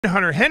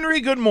Hunter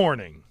Henry, good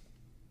morning.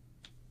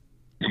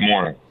 Good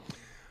morning.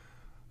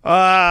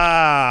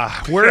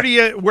 Where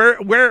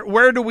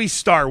do we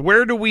start?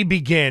 Where do we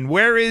begin?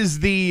 Where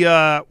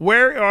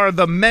are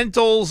the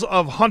mentals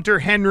of Hunter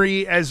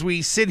Henry as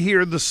we sit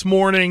here this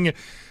morning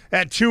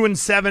at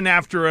 2-7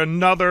 after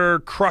another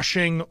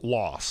crushing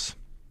loss?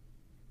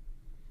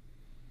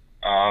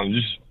 Not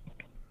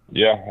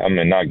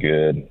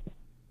good.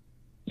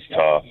 It's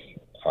tough.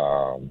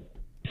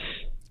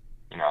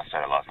 I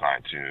said it last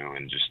night too,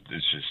 and you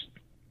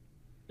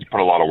put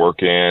a lot of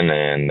work in,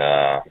 and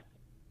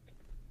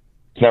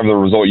it's never the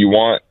result you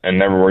want, and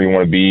never where you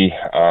want to be.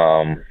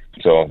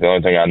 So the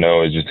only thing I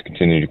know is just to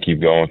continue to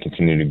keep going,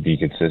 continue to be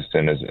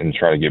consistent, and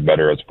try to get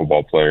better as a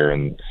football player,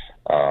 and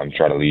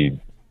try to lead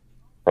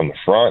from the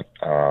front,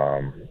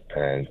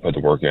 and put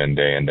the work in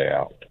day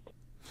out.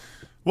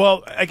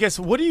 Well, I guess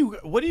what do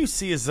you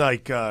see as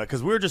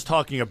because we were just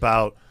talking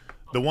about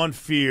the one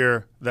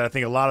fear that I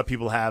think a lot of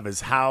people have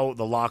is how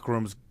the locker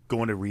room's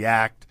going to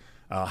react.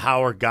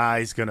 How are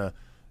guys going to,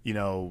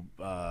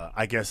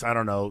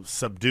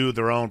 subdue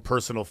their own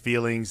personal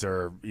feelings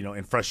or,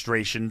 in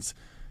frustrations?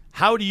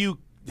 How do you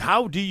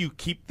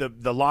keep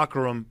the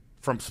locker room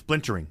from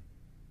splintering?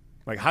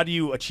 Like, how do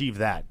you achieve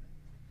that?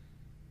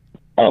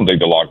 I don't think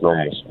the locker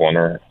room will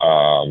splinter.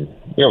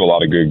 We have a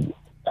lot of good,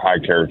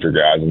 high-character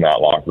guys in that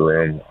locker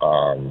room,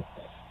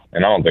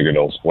 and I don't think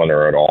it'll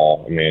splinter at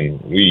all. I mean,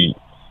 we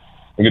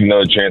get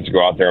another chance to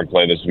go out there and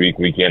play this week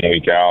in,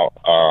 week out.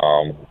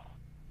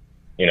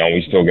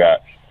 We still got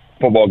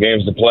football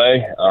games to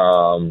play,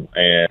 and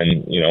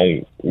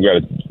we got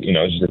to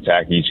just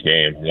attack each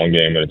game, one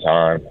game at a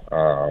time.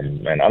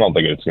 And I don't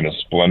think it's going to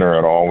splinter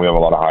at all. We have a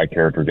lot of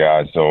high-character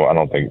guys, so I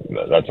don't think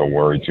that's a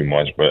worry too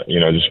much. But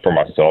just for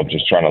myself,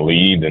 just trying to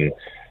lead and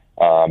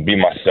be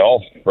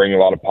myself, bring a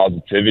lot of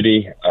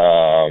positivity,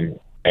 and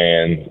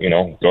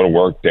go to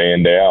work day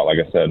in, day out, like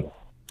I said.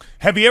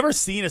 Have you ever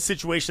seen a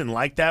situation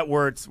like that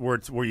where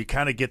you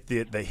kind of get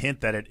the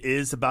hint that it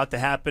is about to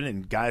happen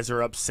and guys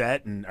are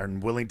upset and are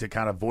willing to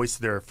kind of voice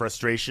their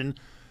frustration?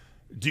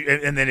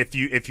 And then if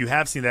you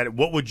have seen that,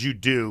 what would you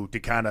do to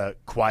kind of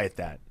quiet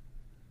that?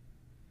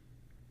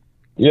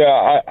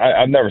 Yeah,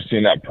 I've never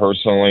seen that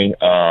personally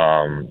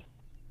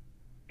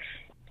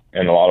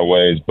in a lot of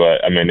ways,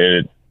 but I mean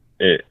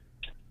it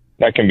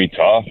that can be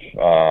tough.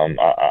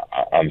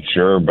 I'm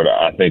sure, but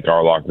I think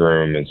our locker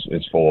room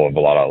is full of a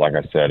lot of, like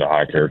I said,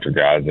 high character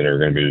guys that are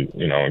going to be,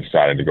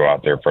 excited to go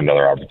out there for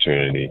another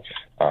opportunity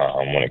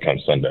when it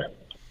comes Sunday.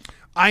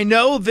 I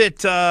know that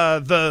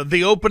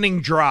the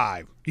opening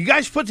drive, you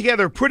guys put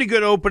together a pretty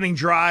good opening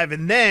drive,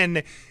 and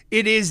then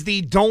it is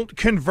the don't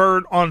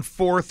convert on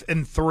 4th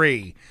and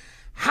 3.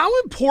 How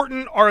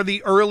important are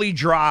the early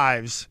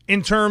drives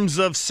in terms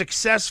of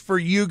success for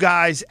you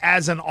guys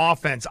as an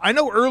offense? I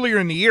know earlier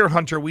in the year,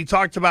 Hunter, we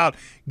talked about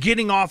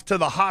getting off to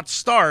the hot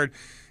start.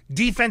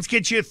 Defense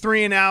gets you a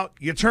 3 and out,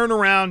 you turn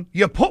around,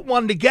 you put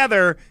one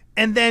together,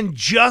 and then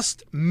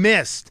just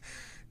missed.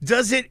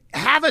 Does it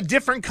have a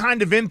different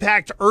kind of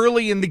impact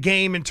early in the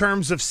game in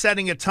terms of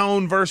setting a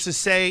tone versus,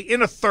 say,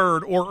 in a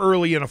third or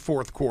early in a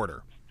fourth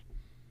quarter?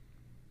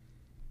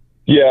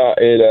 Yeah,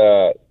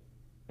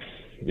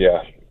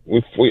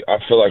 I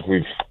feel like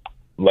we've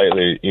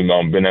lately,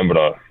 been able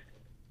to,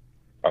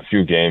 a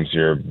few games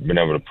here, been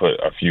able to put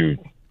a few,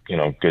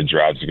 good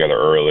drives together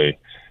early.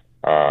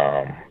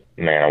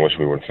 I wish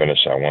we would have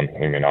finished that one.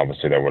 I mean,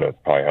 obviously that would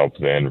have probably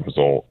helped the end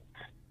result.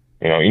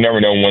 You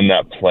never know when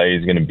that play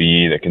is going to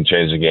be that can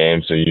change the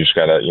game. So you just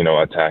got to,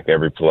 attack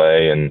every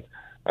play. And,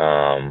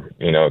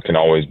 it can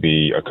always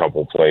be a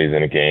couple plays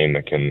in a game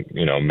that can,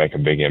 make a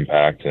big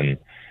impact. And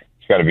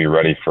you got to be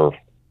ready for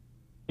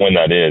when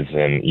that is,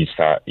 and each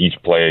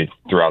play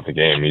throughout the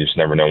game, you just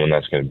never know when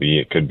that's going to be.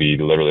 It could be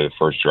literally the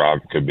first drive,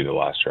 it could be the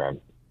last drive.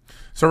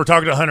 So we're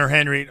talking to Hunter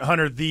Henry.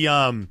 Hunter,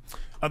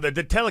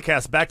 the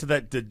telecast, back to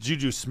the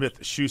Juju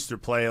Smith-Schuster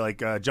play,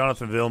 like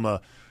Jonathan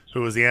Vilma,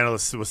 who was the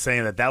analyst, was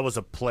saying that was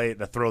a play,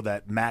 the throw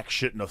that Mac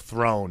shouldn't have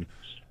thrown.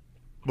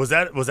 Was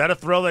that a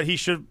throw that he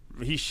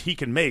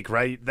can make,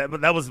 right?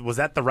 Was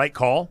that the right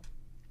call?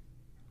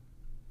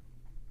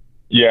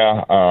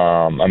 Yeah,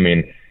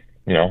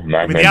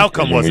 the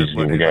outcome wasn't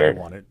what he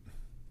wanted.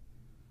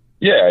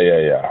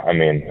 Yeah. I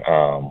mean,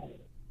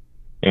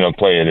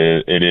 play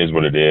it is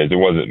what it is. It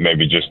wasn't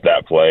maybe just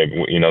that play.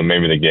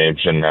 Maybe the game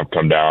shouldn't have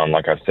come down.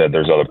 Like I said,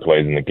 there's other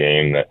plays in the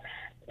game that,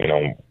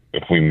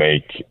 if we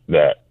make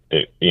that,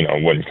 it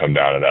wouldn't come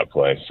down to that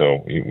play.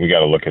 So we got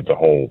to look at the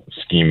whole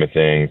scheme of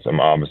things.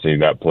 Obviously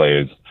that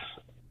play is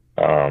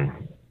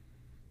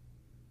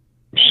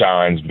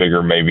shines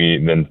bigger maybe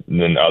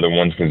than other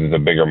ones because it's a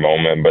bigger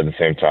moment, but at the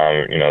same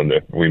time,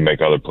 if we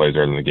make other plays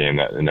early in the game,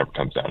 that it never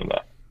comes down to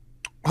that.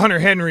 Hunter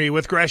Henry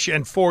with Gresh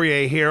and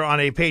Fourier here on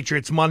a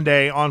Patriots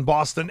Monday on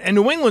Boston and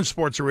New England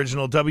Sports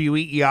Original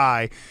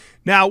WEEI.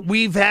 Now,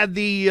 we've had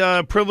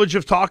the privilege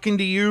of talking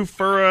to you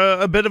for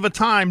a bit of a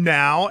time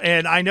now,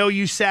 and I know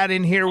you sat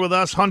in here with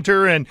us,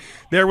 Hunter, and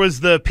there was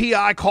the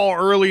PI call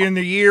early in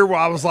the year where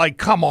I was like,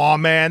 come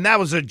on, man, that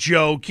was a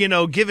joke.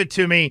 Give it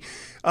to me.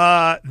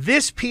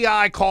 This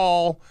PI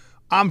call,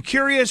 I'm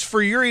curious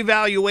for your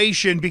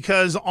evaluation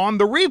because on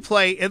the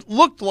replay, it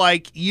looked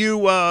like you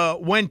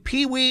went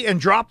Pee-wee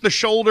and dropped the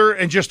shoulder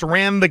and just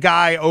ran the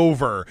guy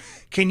over.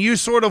 Can you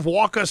sort of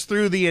walk us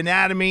through the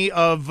anatomy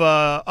of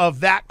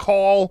that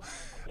call?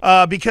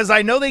 Because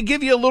I know they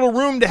give you a little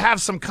room to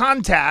have some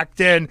contact,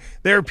 and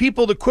there are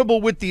people to quibble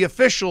with the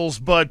officials,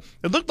 but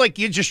it looked like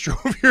you just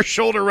drove your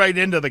shoulder right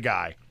into the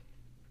guy.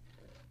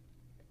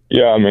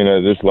 Yeah, I mean,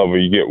 at this level,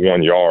 you get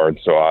 1 yard.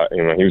 So,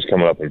 he was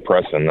coming up and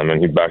pressing. I mean,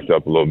 he backed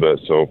up a little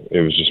bit, so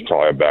it was just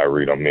probably a bad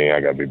read on me.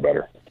 I got to be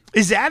better.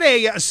 Is that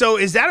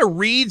a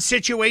read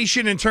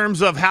situation in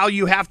terms of how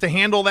you have to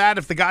handle that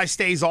if the guy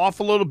stays off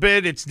a little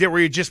bit? It's where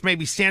you're just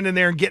maybe standing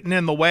there and getting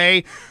in the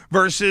way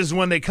versus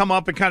when they come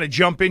up and kind of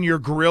jump in your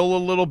grill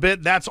a little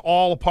bit. That's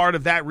all a part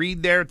of that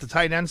read there at the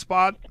tight end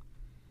spot?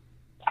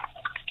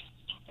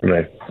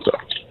 Yeah,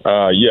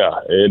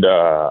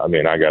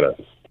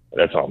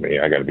 that's on me.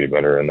 I got to be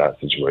better in that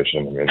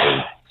situation. I mean,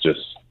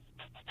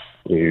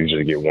 you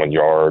usually get 1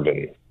 yard,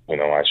 and,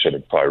 I should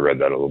have probably read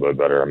that a little bit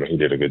better. I mean, he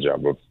did a good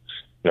job of,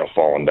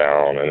 falling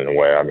down, and in a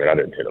way, I mean, I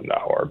didn't hit him that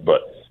hard,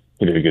 but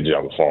he did a good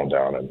job of falling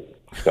down and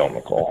telling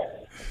the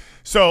call.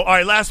 So, all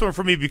right, last one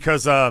for me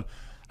because I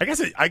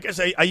guess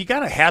are you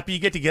kind of happy you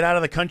get to get out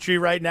of the country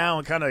right now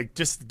and kind of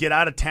just get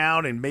out of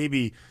town and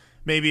maybe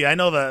I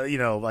know that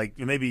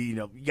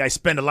you guys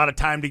spend a lot of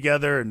time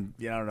together and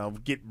I don't know,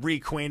 get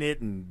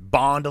reacquainted and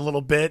bond a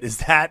little bit. Is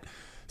that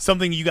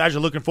something you guys are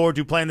looking forward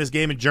to playing this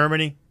game in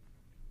Germany?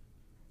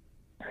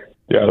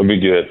 Yeah, it'll be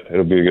good.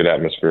 It'll be a good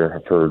atmosphere.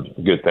 I've heard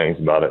good things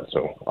about it,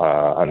 so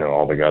I know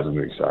all the guys will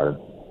be excited.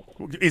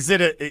 Is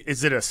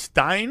it a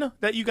Stein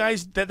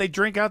that they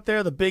drink out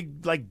there? The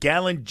big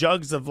gallon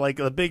jugs of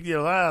the big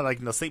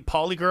like the St.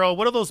 Pauli girl.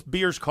 What are those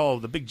beers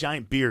called? The big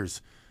giant beers.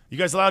 You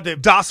guys allowed to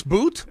Das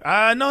Boot?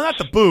 No, not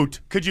the boot.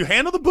 Could you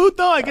handle the boot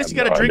though? I guess you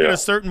got to drink it a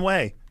certain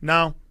way.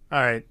 No. All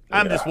right.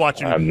 I'm just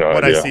watching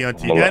what I see on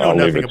TV. I know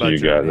nothing about you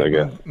guys, I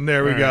guess.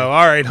 There we go.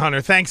 All right,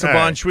 Hunter. Thanks a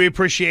bunch. We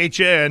appreciate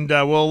you, and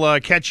we'll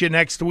catch you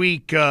next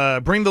week.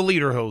 Bring the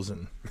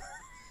lederhosen.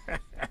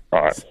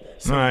 All right.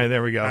 All right,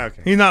 there we go.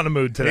 Okay. He's not in the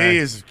mood today. He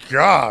is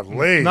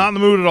godly. Not in the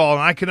mood at all,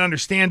 and I can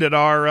understand it.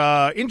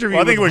 Our interview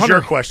I think it was Hunter,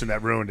 your question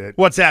that ruined it.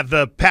 What's that,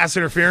 the pass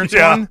interference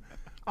one?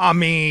 I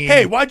mean...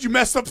 Hey, why'd you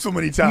mess up so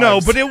many times? No,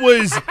 but it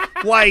was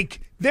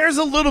there's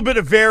a little bit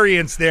of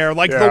variance there.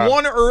 The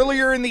one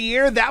earlier in the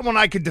year, that one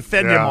I could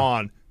defend him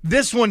on.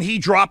 This one, he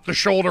dropped the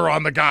shoulder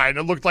on the guy, and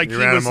it looked like he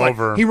ran him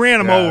over. He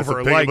ran him over.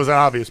 It was an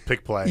obvious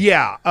pick play.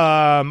 Yeah.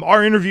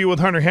 Our interview with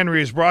Hunter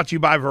Henry is brought to you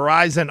by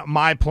Verizon,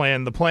 My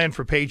Plan, the plan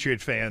for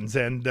Patriot fans.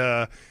 And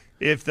I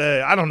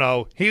don't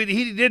know, he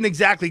didn't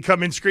exactly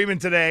come in screaming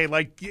today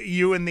like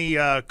you and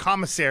the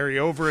commissary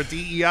over at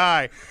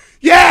WEEI.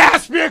 Yeah,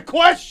 ask me a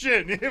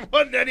question. It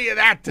wasn't any of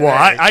that today.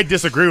 Well, I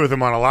disagree with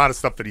him on a lot of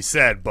stuff that he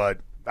said, but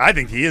I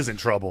think he is in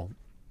trouble.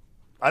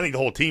 I think the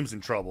whole team's in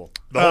trouble.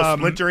 The whole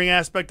splintering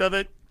aspect of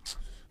it,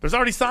 there's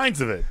already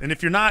signs of it. And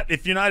if you're not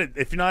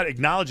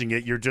acknowledging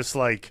it, you're just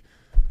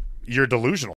you're delusional.